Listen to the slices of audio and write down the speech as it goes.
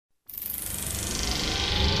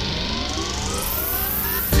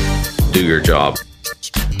Do your job.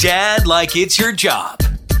 Dad Like It's Your Job.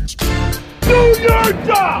 Do your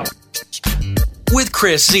job! With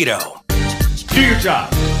Chris Zito. Do your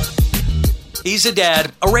job. He's a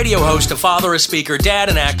dad, a radio host, a father, a speaker, dad,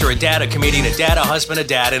 an actor, a dad, a comedian, a dad, a husband, a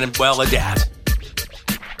dad, and, well, a dad.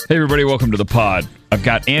 Hey, everybody, welcome to the pod. I've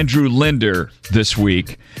got Andrew Linder this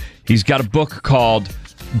week. He's got a book called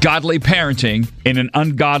Godly Parenting in an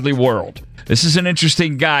Ungodly World. This is an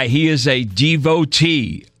interesting guy. He is a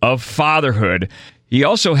devotee of fatherhood. He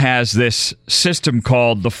also has this system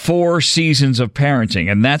called the 4 Seasons of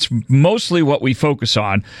Parenting, and that's mostly what we focus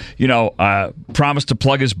on. You know, promised to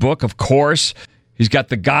plug his book, of course. He's got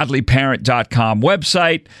the godlyparent.com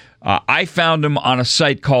website. I found him on a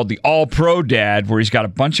site called the All Pro Dad, where he's got a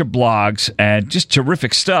bunch of blogs and just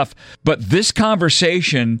terrific stuff. But this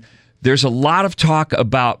conversation, there's a lot of talk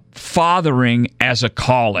about fathering as a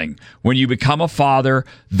calling. When you become a father,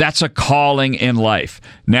 that's a calling in life.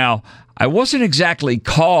 Now, I wasn't exactly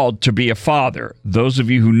called to be a father. Those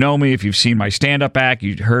of you who know me, if you've seen my stand-up act,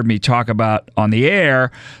 you heard me talk about on the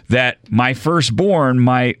air that my firstborn,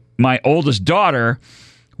 my oldest daughter,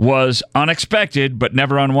 was unexpected but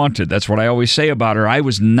never unwanted. That's what I always say about her. I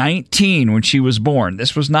was 19 when she was born.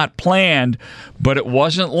 This was not planned, but it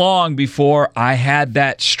wasn't long before I had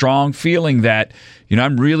that strong feeling that, you know,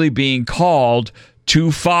 I'm really being called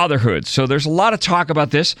to fatherhood. So there's a lot of talk about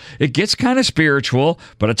this. It gets kind of spiritual,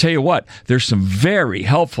 but I'll tell you what, there's some very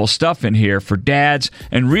helpful stuff in here for dads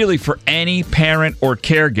and really for any parent or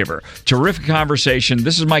caregiver. Terrific conversation.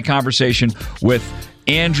 This is my conversation with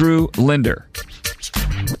Andrew Linder.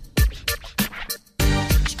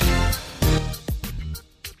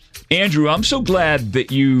 Andrew, I'm so glad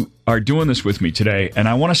that you are doing this with me today, and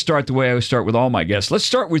I want to start the way I start with all my guests. Let's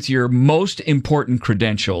start with your most important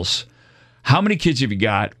credentials. How many kids have you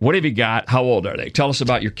got? What have you got? How old are they? Tell us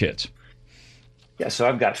about your kids. Yeah, so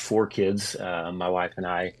I've got 4 kids. My wife and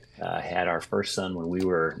I had our first son when we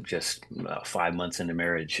were just 5 months into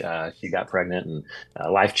marriage. She got pregnant, and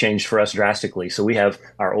life changed for us drastically. So we have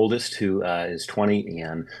our oldest, who is 20,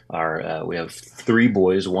 and we have 3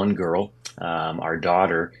 boys, 1 girl. Our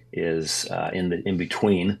daughter is in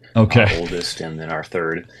between our oldest and then our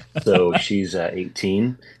third. So she's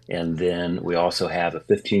 18. And then we also have a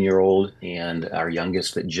 15-year-old and our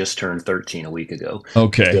youngest that just turned 13 a week ago.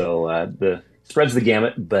 Okay. So the spreads the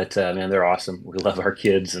gamut, but man, they're awesome. We love our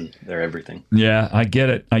kids and they're everything. Yeah, I get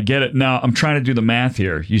it. Now, I'm trying to do the math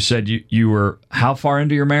here. You said you were how far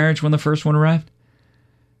into your marriage when the first one arrived?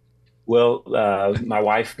 Well, my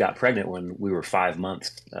wife got pregnant when we were 5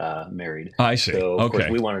 months married. I see. So, of course,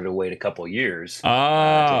 we wanted to wait a couple of years to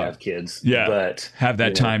have kids. Yeah, but have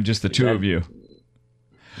that time, just the two of you.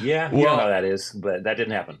 Yeah, you know how that is, but that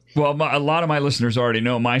didn't happen. Well, a lot of my listeners already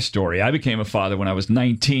know my story. I became a father when I was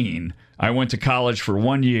 19. I went to college for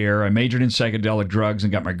 1 year. I majored in psychedelic drugs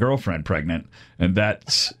and got my girlfriend pregnant, and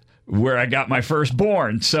that's where I got my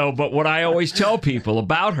firstborn. So, but what I always tell people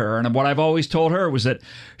about her, and what I've always told her, was that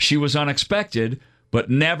she was unexpected, but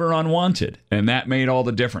never unwanted, and that made all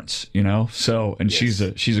the difference, you know. So, and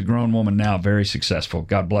yes. she's a grown woman now, very successful.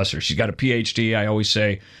 God bless her. She's got a PhD. I always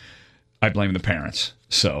say, I blame the parents.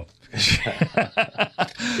 So,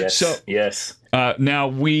 yes, yes. Now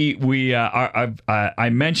I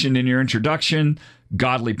mentioned in your introduction,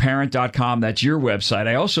 godlyparent.com. That's your website.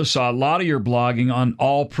 I also saw a lot of your blogging on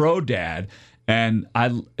All Pro Dad, and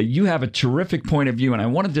you have a terrific point of view. And I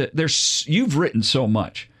wanted to. You've written so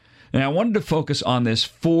much, and I wanted to focus on this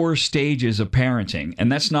 4 stages of parenting,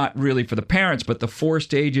 and that's not really for the parents, but the 4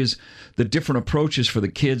 stages, the different approaches for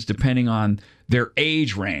the kids depending on their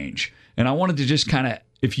age range. And I wanted to just kind of,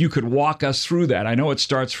 if you could walk us through that. I know it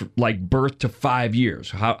starts from like birth to 5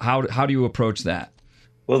 years. How do you approach that?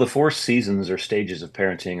 Well, the 4 seasons or stages of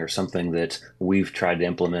parenting are something that we've tried to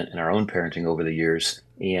implement in our own parenting over the years.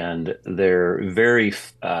 And they're very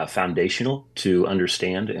foundational to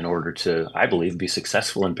understand in order to, I believe, be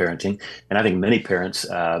successful in parenting. And I think many parents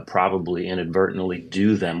probably inadvertently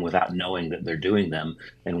do them without knowing that they're doing them.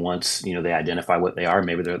 And once they identify what they are,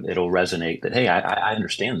 maybe it'll resonate that, hey, I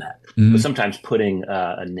understand that. Mm-hmm. But sometimes putting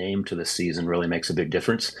a name to the season really makes a big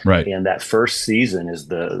difference. Right. And that first season is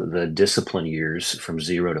the discipline years from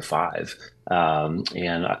 0 to 5. And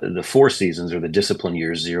the 4 seasons are the discipline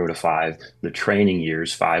years, 0 to 5, the training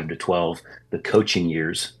years, 5 to 12, the coaching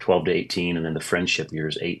years, 12 to 18, and then the friendship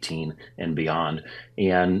years, 18 and beyond.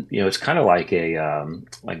 And, it's kind of like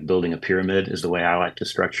like building a pyramid is the way I like to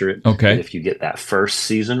structure it. Okay. And if you get that first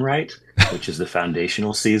season right, which is the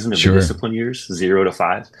foundational season of the discipline years, 0 to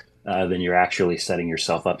 5, then you're actually setting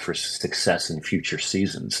yourself up for success in future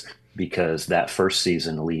seasons. because that first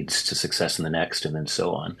season leads to success in the next, and then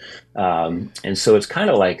so on. And so it's kind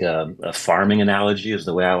of like a farming analogy is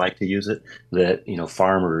the way I like to use it, that,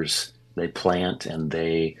 farmers, they plant and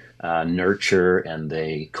they nurture and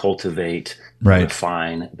they cultivate, Right.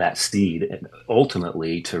 refine that seed, and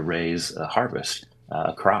ultimately to raise a harvest,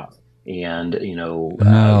 a crop. And,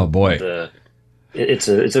 Oh, boy. It's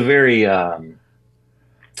a very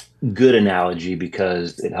good analogy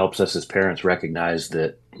because it helps us as parents recognize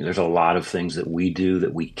that there's a lot of things that we do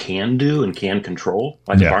that we can do and can control,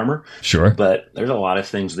 like a farmer. Sure. But there's a lot of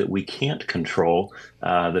things that we can't control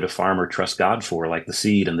that a farmer trusts God for, like the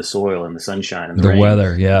seed and the soil and the sunshine and the rain.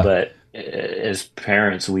 weather. Yeah. But as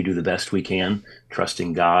parents, we do the best we can,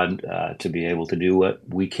 trusting God to be able to do what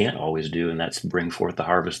we can't always do, and that's bring forth the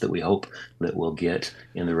harvest that we hope that we'll get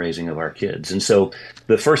in the raising of our kids. And so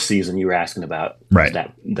the first season you were asking about, Right.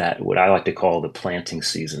 that what I like to call the planting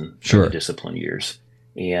season, Sure. of the discipline years.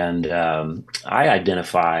 And I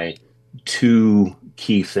identify two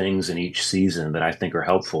key things in each season that I think are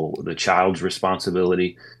helpful: the child's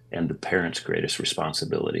responsibility and the parent's greatest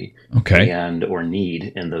responsibility, Okay. and or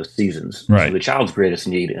need in those seasons. Right. So the child's greatest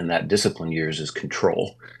need in that discipline years is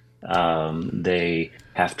control. They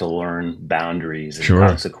have to learn boundaries and Sure.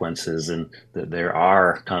 consequences, and that there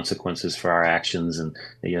are consequences for our actions, and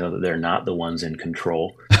that they're not the ones in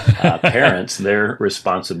control. Parents, their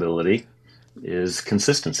responsibility is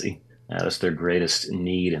consistency. That's their greatest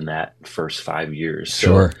need in that first 5 years.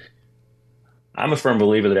 Sure. So I'm a firm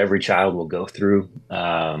believer that every child will go through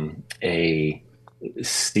a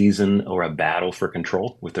season or a battle for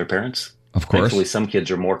control with their parents. Of course. Thankfully, some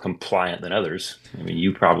kids are more compliant than others. I mean,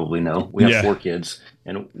 you probably know. We have 4 kids,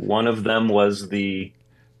 and one of them was the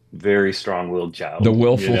very strong-willed child. The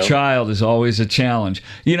willful child is always a challenge.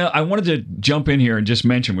 I wanted to jump in here and just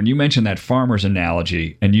mention, when you mentioned that farmer's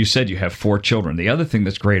analogy, and you said you have 4 children, the other thing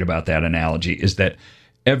that's great about that analogy is that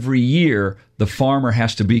every year the farmer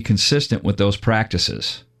has to be consistent with those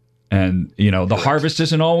practices. And, the harvest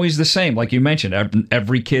isn't always the same. Like you mentioned,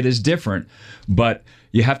 every kid is different, but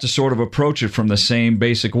you have to sort of approach it from the same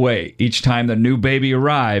basic way. Each time the new baby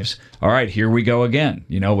arrives, all right, here we go again,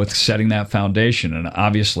 with setting that foundation. And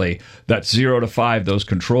obviously, that's 0 to 5, those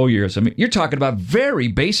control years. I mean, you're talking about very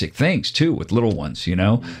basic things, too, with little ones,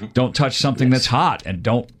 Mm-hmm. Don't touch something that's hot, and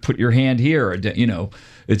don't put your hand here. Or,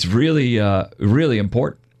 it's really, really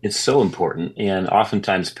important. It's so important. And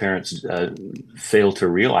oftentimes parents fail to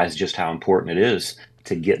realize just how important it is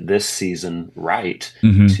to get this season right,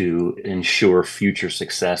 to ensure future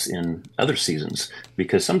success in other seasons.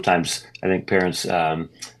 Because sometimes I think parents,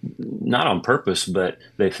 not on purpose, but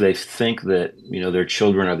they think that their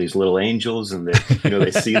children are these little angels, and that they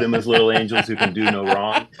see them as little angels who can do no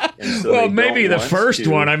wrong. And so maybe the first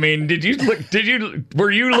one. I mean,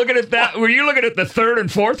 were you looking at that? Were you looking at the third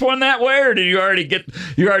and fourth one that way, or did you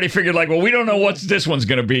already figured like, well, we don't know what this one's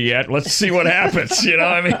going to be yet. Let's see what happens.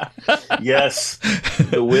 I mean, yes.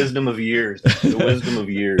 The wisdom of years.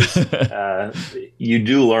 You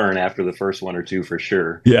do learn after the first one or two, for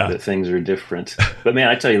sure, that things are different. But man,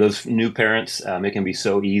 I tell you, those new parents, it can be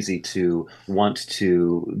so easy to want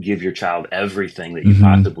to give your child everything that you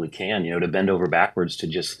possibly can, to bend over backwards to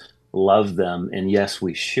just love them. And yes,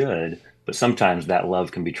 we should. But sometimes that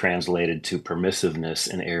love can be translated to permissiveness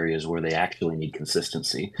in areas where they actually need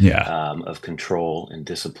consistency of control and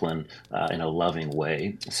discipline in a loving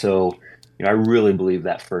way. So I really believe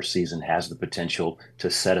that first season has the potential to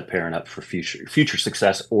set a parent up for future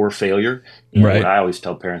success or failure. And what I always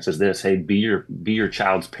tell parents is this: hey, be your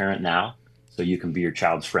child's parent now, so you can be your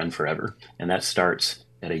child's friend forever. And that starts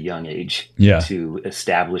at a young age to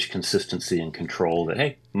establish consistency and control. That,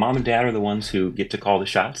 hey, mom and dad are the ones who get to call the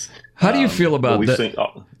shots. How do you feel about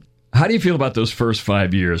that? How do you feel about those first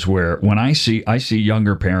 5 years where when I see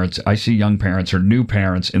younger parents, I see young parents or new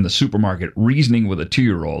parents in the supermarket reasoning with a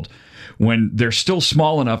 2-year-old, when they're still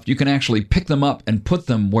small enough, you can actually pick them up and put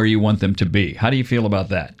them where you want them to be. How do you feel about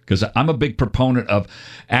that? Because I'm a big proponent of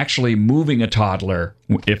actually moving a toddler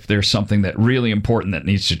if there's something that really important that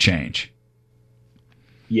needs to change.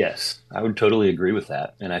 Yes, I would totally agree with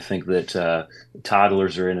that. And I think that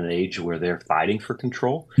toddlers are in an age where they're fighting for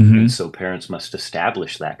control. And so parents must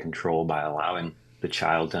establish that control by allowing the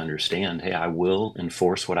child to understand, hey, I will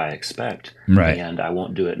enforce what I expect. And I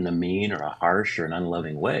won't do it in a mean or a harsh or an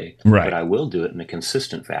unloving way. But I will do it in a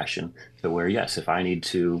consistent fashion. So where, yes, if I need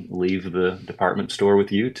to leave the department store with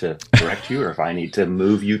you to correct you, or if I need to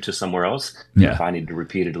move you to somewhere else, if I need to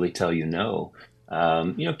repeatedly tell you no,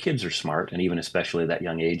 Kids are smart, and even especially at that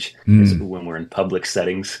young age, is when we're in public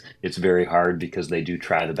settings, it's very hard because they do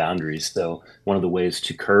try the boundaries. So one of the ways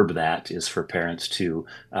to curb that is for parents to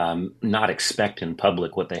not expect in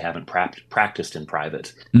public what they haven't practiced in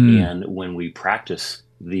private. And when we practice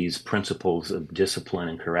these principles of discipline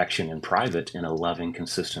and correction in private in a loving,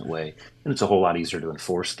 consistent way, and it's a whole lot easier to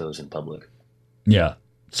enforce those in public. Yeah.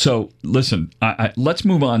 So listen, let's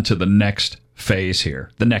move on to the next phase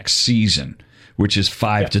here, the next season, which is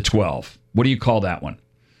 5 to 12. What do you call that one?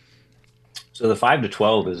 So the 5 to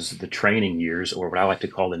 12 is the training years, or what I like to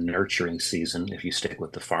call the nurturing season, if you stick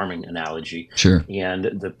with the farming analogy. Sure. And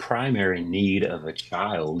the primary need of a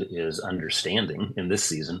child is understanding in this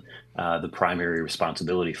season. The primary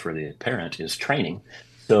responsibility for the parent is training.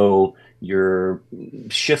 So you're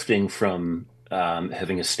shifting from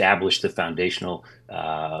having established the foundational,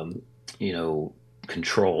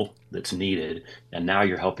 control that's needed, and now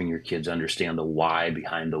you're helping your kids understand the why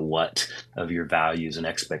behind the what of your values and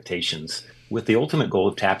expectations, with the ultimate goal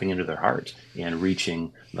of tapping into their heart and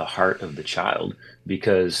reaching the heart of the child.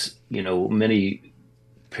 Because many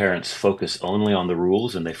parents focus only on the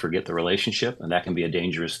rules and they forget the relationship, and that can be a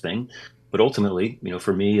dangerous thing. But ultimately,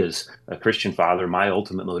 for me as a Christian father, my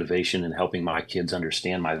ultimate motivation in helping my kids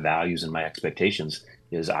understand my values and my expectations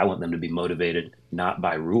is I want them to be motivated not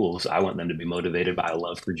by rules. I want them to be motivated by a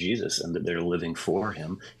love for Jesus, and that they're living for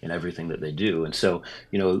him in everything that they do. And so,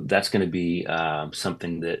 that's going to be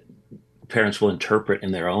something that parents will interpret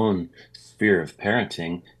in their own sphere of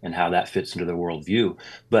parenting and how that fits into their worldview.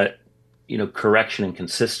 But, correction and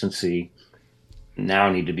consistency now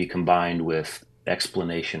need to be combined with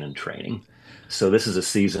explanation and training. So this is a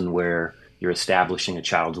season where you're establishing a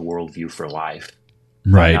child's worldview for life.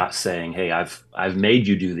 Right. Not saying, hey, I've made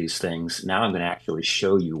you do these things. Now I'm going to actually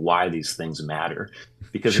show you why these things matter.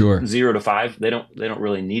 Because 0 to 5, they don't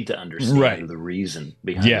really need to understand the reason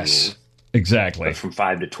behind the rules. Exactly. But from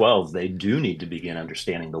 5 to 12, they do need to begin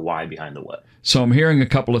understanding the why behind the what. So I'm hearing a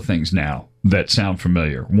couple of things now that sound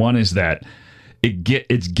familiar. One is that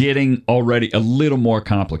it's getting already a little more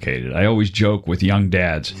complicated. I always joke with young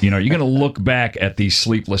dads, you're going to look back at these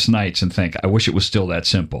sleepless nights and think, I wish it was still that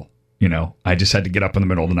simple. I just had to get up in the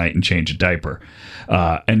middle of the night and change a diaper.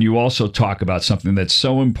 And you also talk about something that's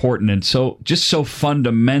so important and so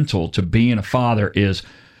fundamental to being a father is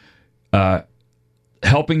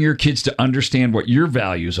helping your kids to understand what your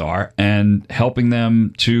values are and helping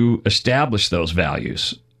them to establish those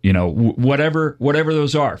values. Whatever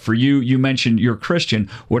those are. For you, you mentioned you're Christian,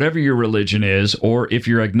 whatever your religion is, or if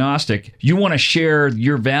you're agnostic, you want to share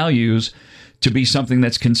your values to be something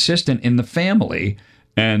that's consistent in the family.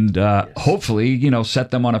 And hopefully, set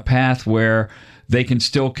them on a path where they can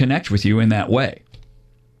still connect with you in that way.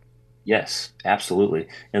 Yes, absolutely.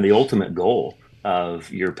 And the ultimate goal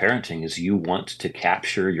of your parenting is you want to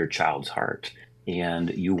capture your child's heart, and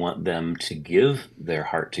you want them to give their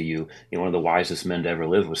heart to you. One of the wisest men to ever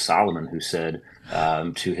live was Solomon, who said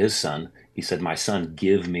to his son, he said, "My son,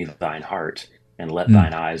 give me thine heart, and let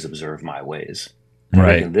thine eyes observe my ways."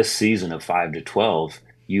 Right. In this season of 5 to 12,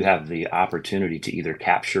 you have the opportunity to either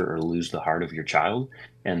capture or lose the heart of your child.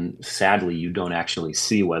 And sadly, you don't actually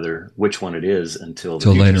see which one it is until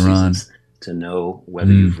later on to know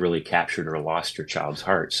whether you've really captured or lost your child's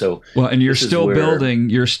heart. So, and you're still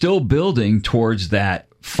building towards that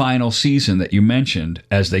final season that you mentioned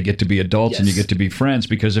as they get to be adults and you get to be friends.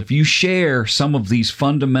 Because if you share some of these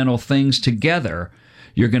fundamental things together,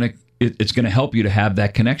 it's going to help you to have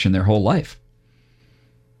that connection their whole life.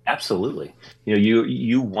 Absolutely.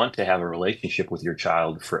 You want to have a relationship with your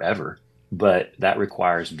child forever, but that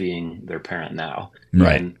requires being their parent now.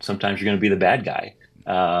 Right. And sometimes you're going to be the bad guy.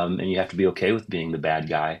 And you have to be okay with being the bad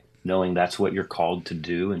guy, knowing that's what you're called to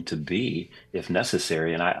do and to be if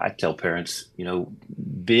necessary. And I tell parents,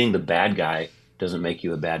 being the bad guy doesn't make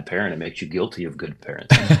you a bad parent. It makes you guilty of good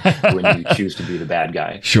parenting when you choose to be the bad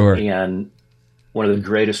guy. Sure. And one of the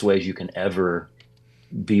greatest ways you can ever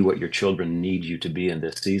be what your children need you to be in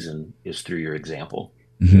this season is through your example.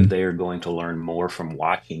 Mm-hmm. They are going to learn more from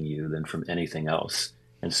watching you than from anything else.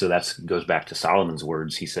 And so that goes back to Solomon's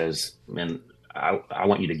words. He says, man, I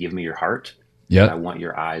want you to give me your heart. Yeah. I want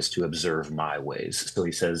your eyes to observe my ways. So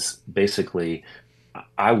he says, basically,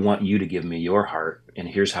 I want you to give me your heart, and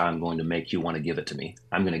here's how I'm going to make you want to give it to me.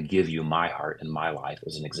 I'm going to give you my heart and my life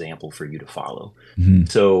as an example for you to follow. Mm-hmm.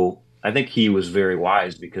 So I think he was very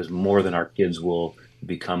wise, because more than our kids will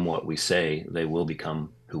become what we say, they will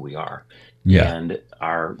become who we are. Yeah. And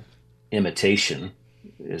our imitation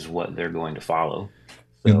is what they're going to follow.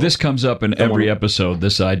 So, this comes up in every episode,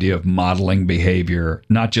 this idea of modeling behavior,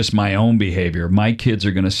 not just my own behavior. My kids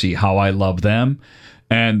are going to see how I love them,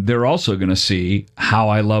 And they're also going to see how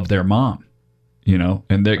I love their mom,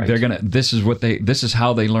 and they're going to, this is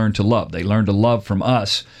how they learn to love. They learn to love from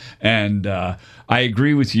us. And I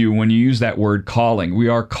agree with you when you use that word calling. We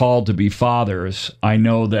are called to be fathers. I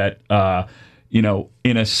know that,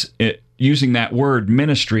 using that word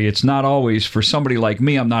ministry, it's not always for somebody like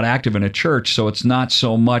me. I'm not active in a church, so it's not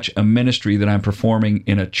so much a ministry that I'm performing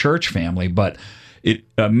in a church family, but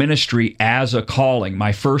a ministry as a calling.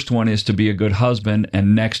 My first one is to be a good husband,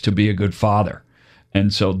 and next to be a good father.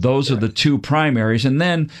 And so those are the two primaries. And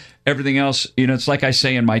then everything else, it's like I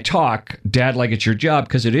say in my talk, dad like it's your job,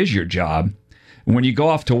 because it is your job. And when you go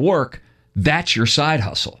off to work, that's your side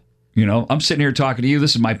hustle. I'm sitting here talking to you.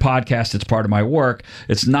 This is my podcast. It's part of my work.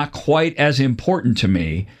 It's not quite as important to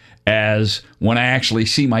me as when I actually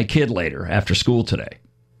see my kid later after school today.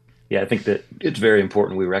 Yeah, I think that it's very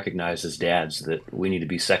important we recognize as dads that we need to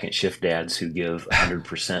be second shift dads who give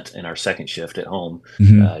 100% in our second shift at home,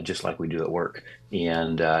 just like we do at work.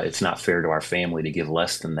 And it's not fair to our family to give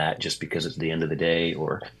less than that just because it's the end of the day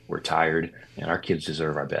or we're tired. And our kids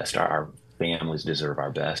deserve our best. Our families deserve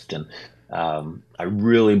our best. And I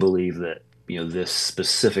really believe that this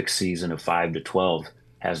specific season of 5 to 12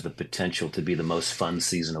 has the potential to be the most fun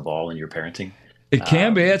season of all in your parenting. It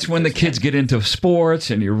can be. It's when the kids get into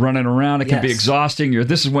sports and you're running around. It can be exhausting.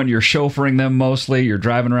 This is when you're chauffeuring them mostly. You're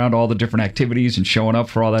driving around to all the different activities and showing up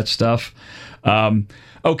for all that stuff.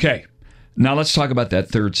 Okay, now let's talk about that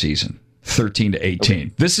third season, 13 to 18.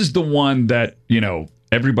 Okay. This is the one that,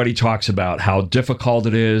 everybody talks about how difficult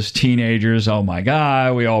it is. Teenagers, oh my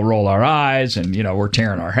God, we all roll our eyes and, we're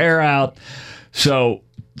tearing our hair out. So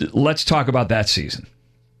let's talk about that season.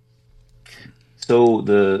 So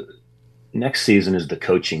the next season is the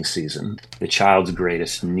coaching season. The child's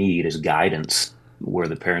greatest need is guidance, where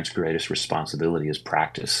the parent's greatest responsibility is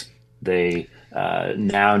practice. They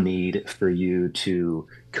now need for you to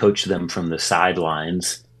coach them from the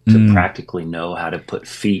sidelines to practically know how to put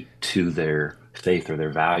feet to their faith or their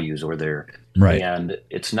values or their and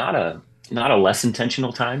it's not a less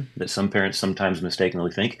intentional time that some parents sometimes mistakenly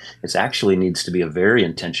think. It actually needs to be a very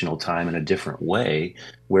intentional time in a different way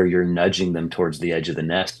where you're nudging them towards the edge of the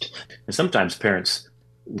nest. And sometimes parents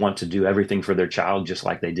want to do everything for their child just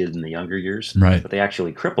like they did in the younger years, but they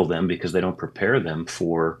actually cripple them because they don't prepare them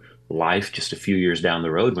for life just a few years down the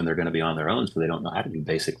road when they're going to be on their own, so they don't know how to do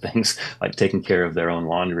basic things like taking care of their own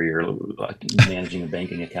laundry or managing a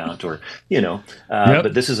banking account or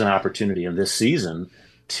but this is an opportunity in this season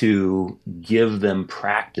to give them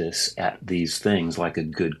practice at these things like a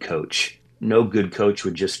good coach. No good coach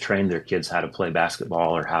would just train their kids how to play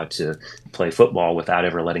basketball or how to play football without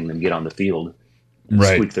ever letting them get on the field and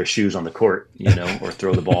squeak their shoes on the court, or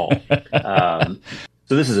throw the ball.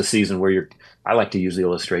 So this is a season where I like to use the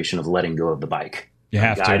illustration of letting go of the bike. You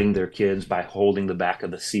have guiding their kids by holding the back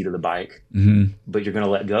of the seat of the bike, but you're going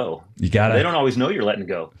to let go. You got it. They don't always know you're letting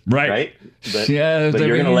go, right? But, but you're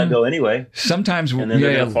going to let go anyway. Sometimes, and then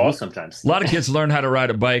they're going to fall. Sometimes a lot of kids learn how to ride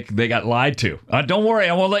a bike. They got lied to. Don't worry,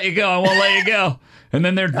 I won't let you go. I won't let you go. And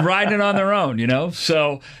then they're riding it on their own,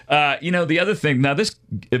 So, the other thing, now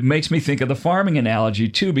it makes me think of the farming analogy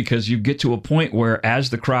too, because you get to a point where as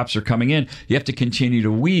the crops are coming in, you have to continue to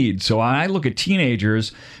weed. So I look at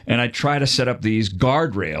teenagers and I try to set up these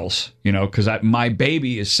guardrails, because my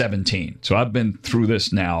baby is 17. So I've been through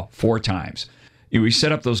this now 4 times. We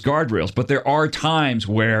set up those guardrails, but there are times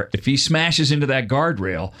where if he smashes into that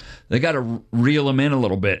guardrail, they got to reel him in a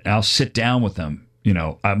little bit. And I'll sit down with them.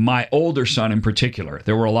 My older son in particular,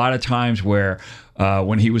 there were a lot of times where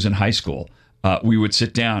when he was in high school, we would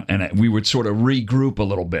sit down and we would sort of regroup a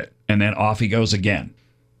little bit, and then off he goes again.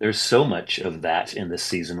 There's so much of that in this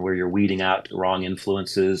season where you're weeding out wrong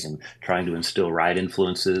influences and trying to instill right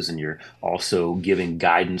influences, and you're also giving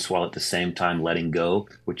guidance while at the same time letting go,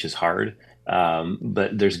 which is hard.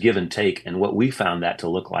 But there's give and take, and what we found that to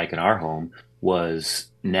look like in our home was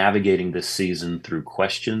navigating this season through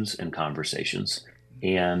questions and conversations.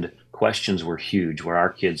 And questions were huge, where our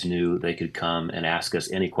kids knew they could come and ask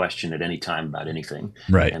us any question at any time about anything.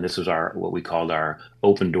 Right. And this was what we called our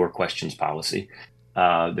open door questions policy.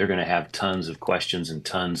 They're going to have tons of questions and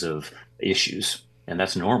tons of issues, and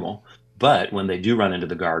that's normal. But when they do run into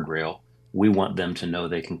the guardrail, we want them to know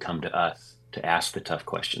they can come to us to ask the tough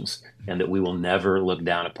questions, and that we will never look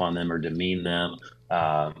down upon them or demean them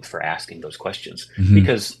for asking those questions.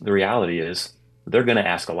 Because the reality is they're going to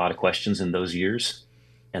ask a lot of questions in those years,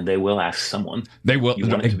 and they will ask someone. They will. You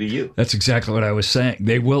want it to be you. That's exactly what I was saying.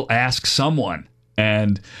 They will ask someone.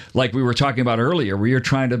 And like we were talking about earlier, where you're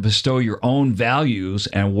trying to bestow your own values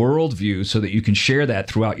and worldview so that you can share that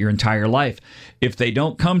throughout your entire life. If they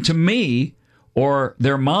don't come to me or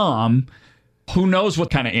their mom who knows what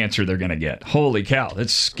kind of answer they're going to get. Holy cow,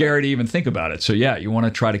 it's scary to even think about it. So yeah, you want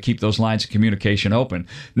to try to keep those lines of communication open.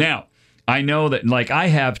 Now, I know that, like, I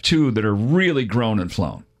have two that are really grown and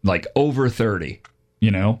flown, like over 30,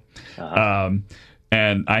 you know?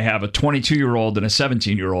 And I have a 22-year-old and a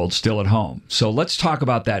 17-year-old still at home. So let's talk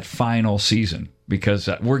about that final season, because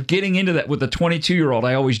we're getting into that with the 22-year-old.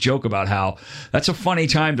 I always joke about how that's a funny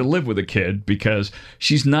time to live with a kid, because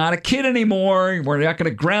she's not a kid anymore. We're not going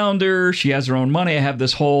to ground her. She has her own money. I have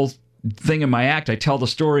this whole thing in my act. I tell the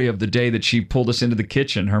story of the day that she pulled us into the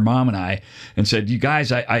kitchen, her mom and I, and said, "You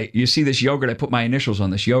guys, you see this yogurt? I put my initials on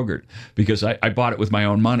this yogurt because I bought it with my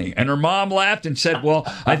own money." And her mom laughed and said,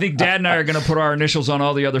 "Well, I think Dad and I are going to put our initials on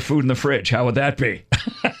all the other food in the fridge. How would that be?"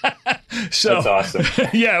 So, that's awesome.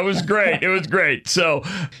 Yeah, it was great. It was great. So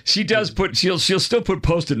she does she'll still put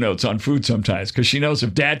Post-it notes on food sometimes, because she knows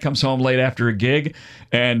if Dad comes home late after a gig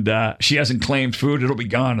and she hasn't claimed food, it'll be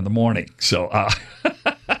gone in the morning. So,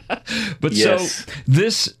 but yes. So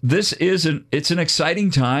this is it's an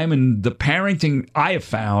exciting time, and the parenting I have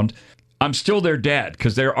found, I'm still their dad,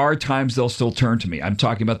 because there are times they'll still turn to me. I'm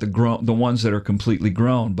talking about the ones that are completely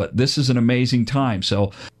grown, but this is an amazing time.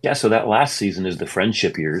 So yeah, so that last season is the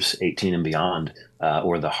friendship years, 18 and beyond,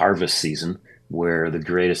 or the harvest season, where the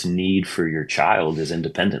greatest need for your child is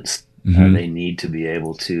independence. They need to be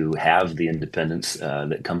able to have the independence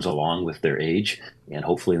that comes along with their age and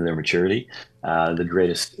hopefully their maturity. The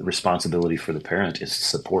greatest responsibility for the parent is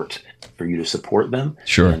support, for you to support them,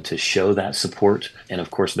 sure, and to show that support. And of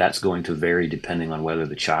course, that's going to vary depending on whether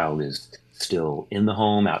the child is still in the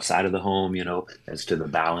home, outside of the home, as to the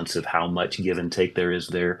balance of how much give and take there is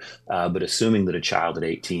there. But assuming that a child at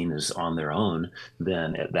 18 is on their own,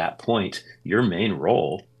 then at that point, your main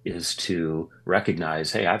role is to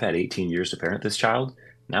recognize, hey, I've had 18 years to parent this child.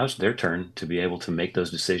 Now it's their turn to be able to make those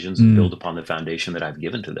decisions and build upon the foundation that I've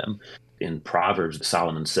given to them. In Proverbs,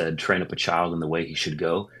 Solomon said, "Train up a child in the way he should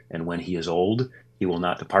go, and when he is old, he will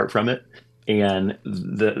not depart from it." And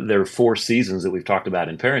there are 4 seasons that we've talked about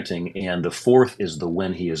in parenting, and the 4th is the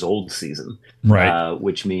when he is old season, right?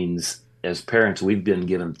 Which means as parents, we've been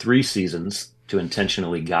given 3 seasons to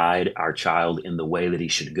intentionally guide our child in the way that he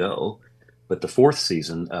should go. But the 4th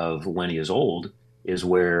season of when he is old is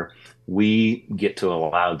where we get to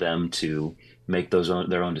allow them to make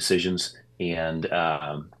their own decisions. And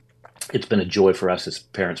it's been a joy for us as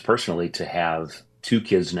parents personally to have 2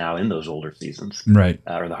 kids now in those older seasons, right?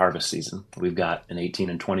 Or the harvest season. We've got an 18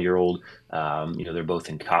 and 20-year-old. They're both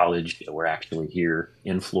in college. We're actually here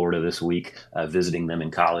in Florida this week visiting them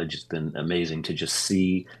in college. It's been amazing to just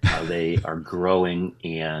see how they are growing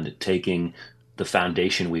and taking the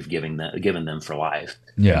foundation we've given them for life,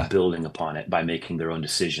 and building upon it by making their own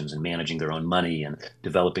decisions and managing their own money and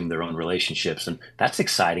developing their own relationships. And that's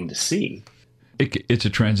exciting to see. It's a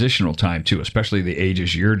transitional time, too, especially the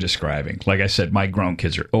ages you're describing. Like I said, my grown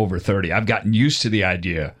kids are over 30. I've gotten used to the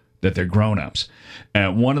idea that they're grown-ups.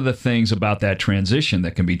 And one of the things about that transition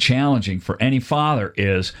that can be challenging for any father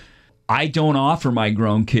is I don't offer my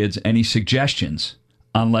grown kids any suggestions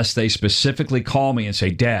unless they specifically call me and say,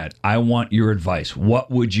 "Dad, I want your advice.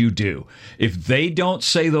 What would you do?" If they don't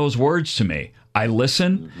say those words to me, I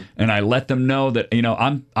listen and I let them know that,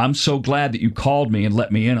 I'm so glad that you called me and let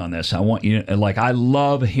me in on this. I want you, I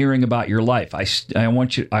love hearing about your life. I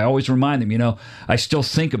always remind them, I still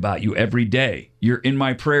think about you every day. You're in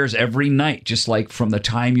my prayers every night, just like from the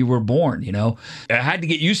time you were born, I had to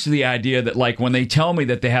get used to the idea that, like, when they tell me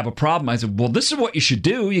that they have a problem, I said, well, this is what you should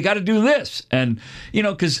do. You got to do this. And,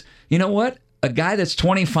 because you know what? A guy that's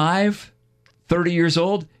 25, 30 years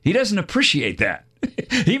old, he doesn't appreciate that.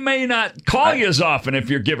 He may not call you as often if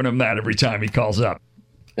you're giving him that every time he calls up.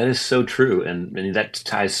 That is so true. And that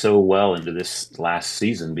ties so well into this last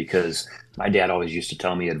season, because my dad always used to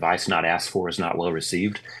tell me advice not asked for is not well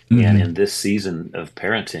received. And in this season of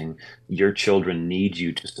parenting, your children need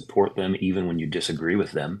you to support them even when you disagree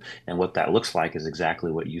with them. And what that looks like is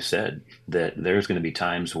exactly what you said, that there's going to be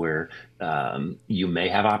times where you may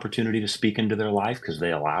have opportunity to speak into their life because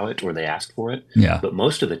they allow it or they ask for it. Yeah. But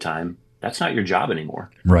most of the time, that's not your job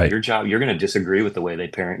anymore. Right. Your job, you're going to disagree with the way they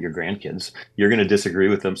parent your grandkids. You're going to disagree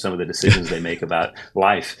with them, some of the decisions they make about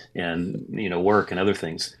life and, work and other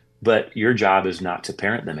things. But your job is not to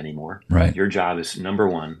parent them anymore. Right. Your job is, number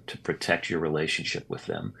one, to protect your relationship with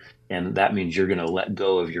them. And that means you're going to let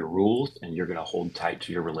go of your rules and you're going to hold tight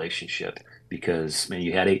to your relationship, because,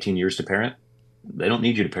 you had 18 years to parent. They don't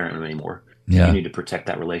need you to parent them anymore. Yeah. You need to protect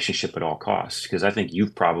that relationship at all costs. Because I think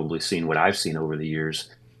you've probably seen what I've seen over the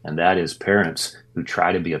years, and that is parents who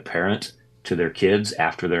try to be a parent to their kids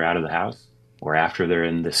after they're out of the house or after they're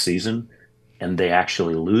in this season, and they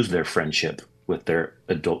actually lose their friendship with their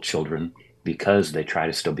adult children because they try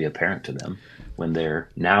to still be a parent to them when they're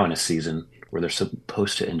now in a season where they're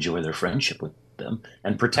supposed to enjoy their friendship with them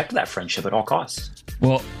and protect that friendship at all costs.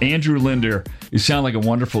 Well, Andrew Linder, you sound like a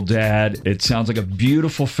wonderful dad. It sounds like a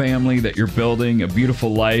beautiful family that you're building, a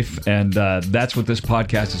beautiful life, and that's what this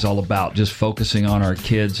podcast is all about, just focusing on our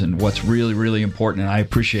kids and what's really, really important, and I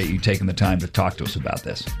appreciate you taking the time to talk to us about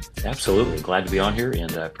this. Absolutely. Glad to be on here,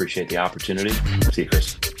 and I appreciate the opportunity. See you,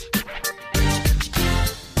 Chris.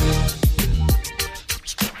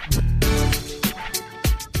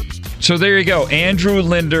 So there you go. Andrew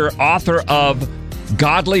Linder, author of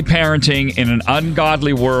Godly Parenting in an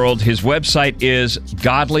Ungodly World. His website is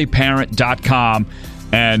godlyparent.com.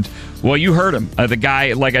 And, well, you heard him. The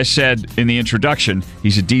guy, like I said in the introduction,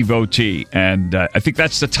 he's a devotee. And I think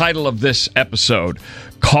that's the title of this episode,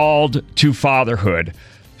 Called to Fatherhood.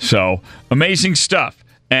 So, amazing stuff.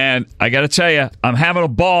 And I got to tell you, I'm having a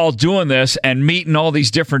ball doing this and meeting all these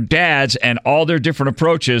different dads and all their different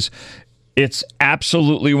approaches. It's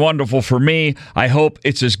absolutely wonderful for me. I hope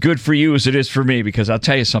it's as good for you as it is for me, because I'll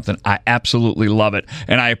tell you something, I absolutely love it.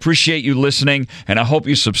 And I appreciate you listening, and I hope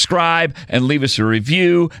you subscribe and leave us a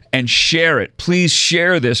review and share it. Please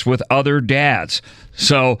share this with other dads.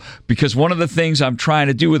 So, because one of the things I'm trying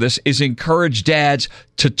to do with this is encourage dads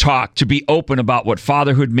to talk, to be open about what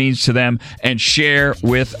fatherhood means to them, and share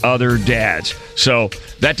with other dads. So,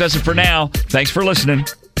 that does it for now. Thanks for listening.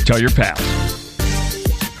 Tell your pals.